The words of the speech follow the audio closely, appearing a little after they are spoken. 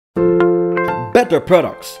Better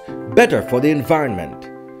products, better for the environment.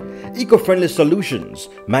 Eco-friendly Solutions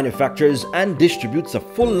manufactures and distributes a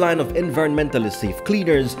full line of environmentally safe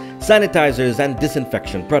cleaners, sanitizers, and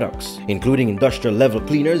disinfection products, including industrial-level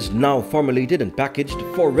cleaners now formulated and packaged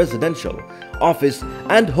for residential, office,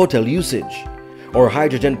 and hotel usage. Our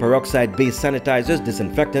hydrogen peroxide-based sanitizers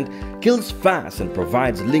disinfectant kills fast and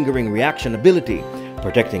provides lingering reaction ability,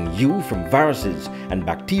 protecting you from viruses and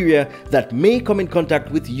bacteria that may come in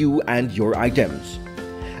contact with you and your items.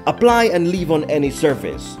 Apply and leave on any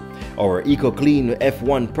surface. Our EcoClean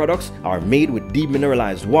F1 products are made with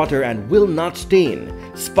demineralized water and will not stain,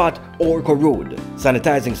 spot, or corrode.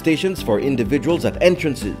 Sanitizing stations for individuals at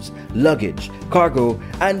entrances, luggage, cargo,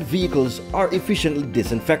 and vehicles are efficiently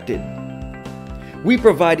disinfected. We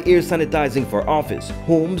provide air sanitizing for office,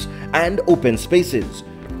 homes, and open spaces,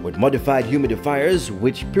 with modified humidifiers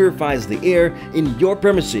which purifies the air in your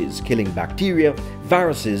premises, killing bacteria,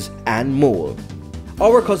 viruses, and mold.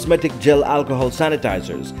 Our cosmetic gel alcohol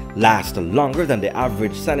sanitizers last longer than the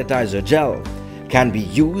average sanitizer gel, can be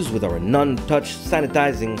used with our non-touch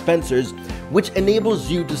sanitizing dispensers, which enables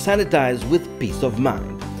you to sanitize with peace of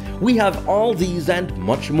mind. We have all these and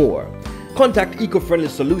much more. Contact Eco-Friendly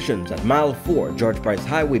Solutions at Mile 4, George Price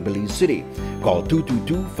Highway, Belize City. Call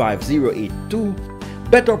 222-5082.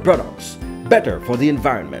 Better products, better for the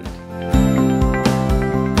environment.